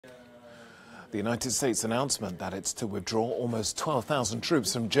The United States announcement that it's to withdraw almost 12,000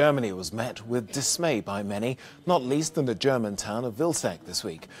 troops from Germany was met with dismay by many, not least in the German town of Wilsteck this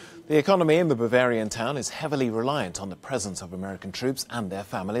week. The economy in the Bavarian town is heavily reliant on the presence of American troops and their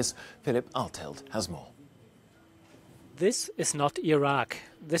families. Philip Althild has more. This is not Iraq.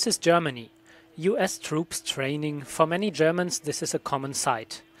 This is Germany. US troops training. For many Germans, this is a common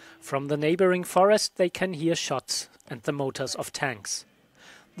sight. From the neighboring forest, they can hear shots and the motors of tanks.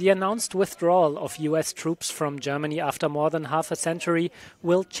 The announced withdrawal of US troops from Germany after more than half a century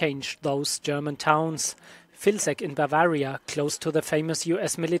will change those German towns. Wilsteck in Bavaria, close to the famous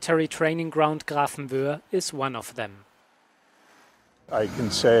US military training ground Grafenwöhr, is one of them. I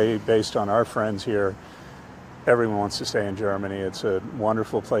can say, based on our friends here, everyone wants to stay in Germany. It's a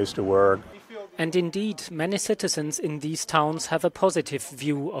wonderful place to work. And indeed, many citizens in these towns have a positive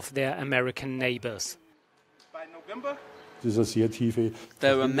view of their American neighbors.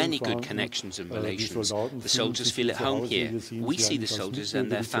 There are many good connections and relations. The soldiers feel at home here. We see the soldiers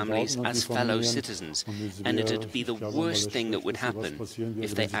and their families as fellow citizens, and it'd be the worst thing that would happen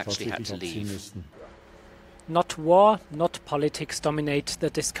if they actually had to leave. Not war, not politics dominate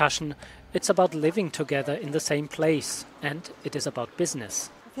the discussion. It's about living together in the same place, and it is about business.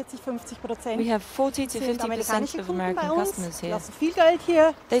 We have 40 to 50% of American customers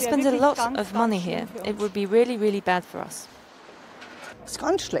here. They spend a lot of money here. It would be really, really bad for us.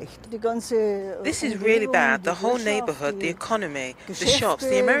 This is really bad. The whole neighborhood, the economy, the shops,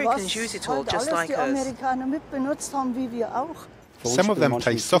 the Americans use it all just like us. Some of them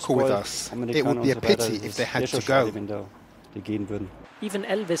play soccer with us. It would be a pity if they had to go. Even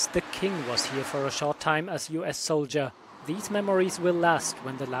Elvis the King was here for a short time as US soldier. These memories will last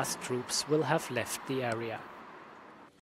when the last troops will have left the area.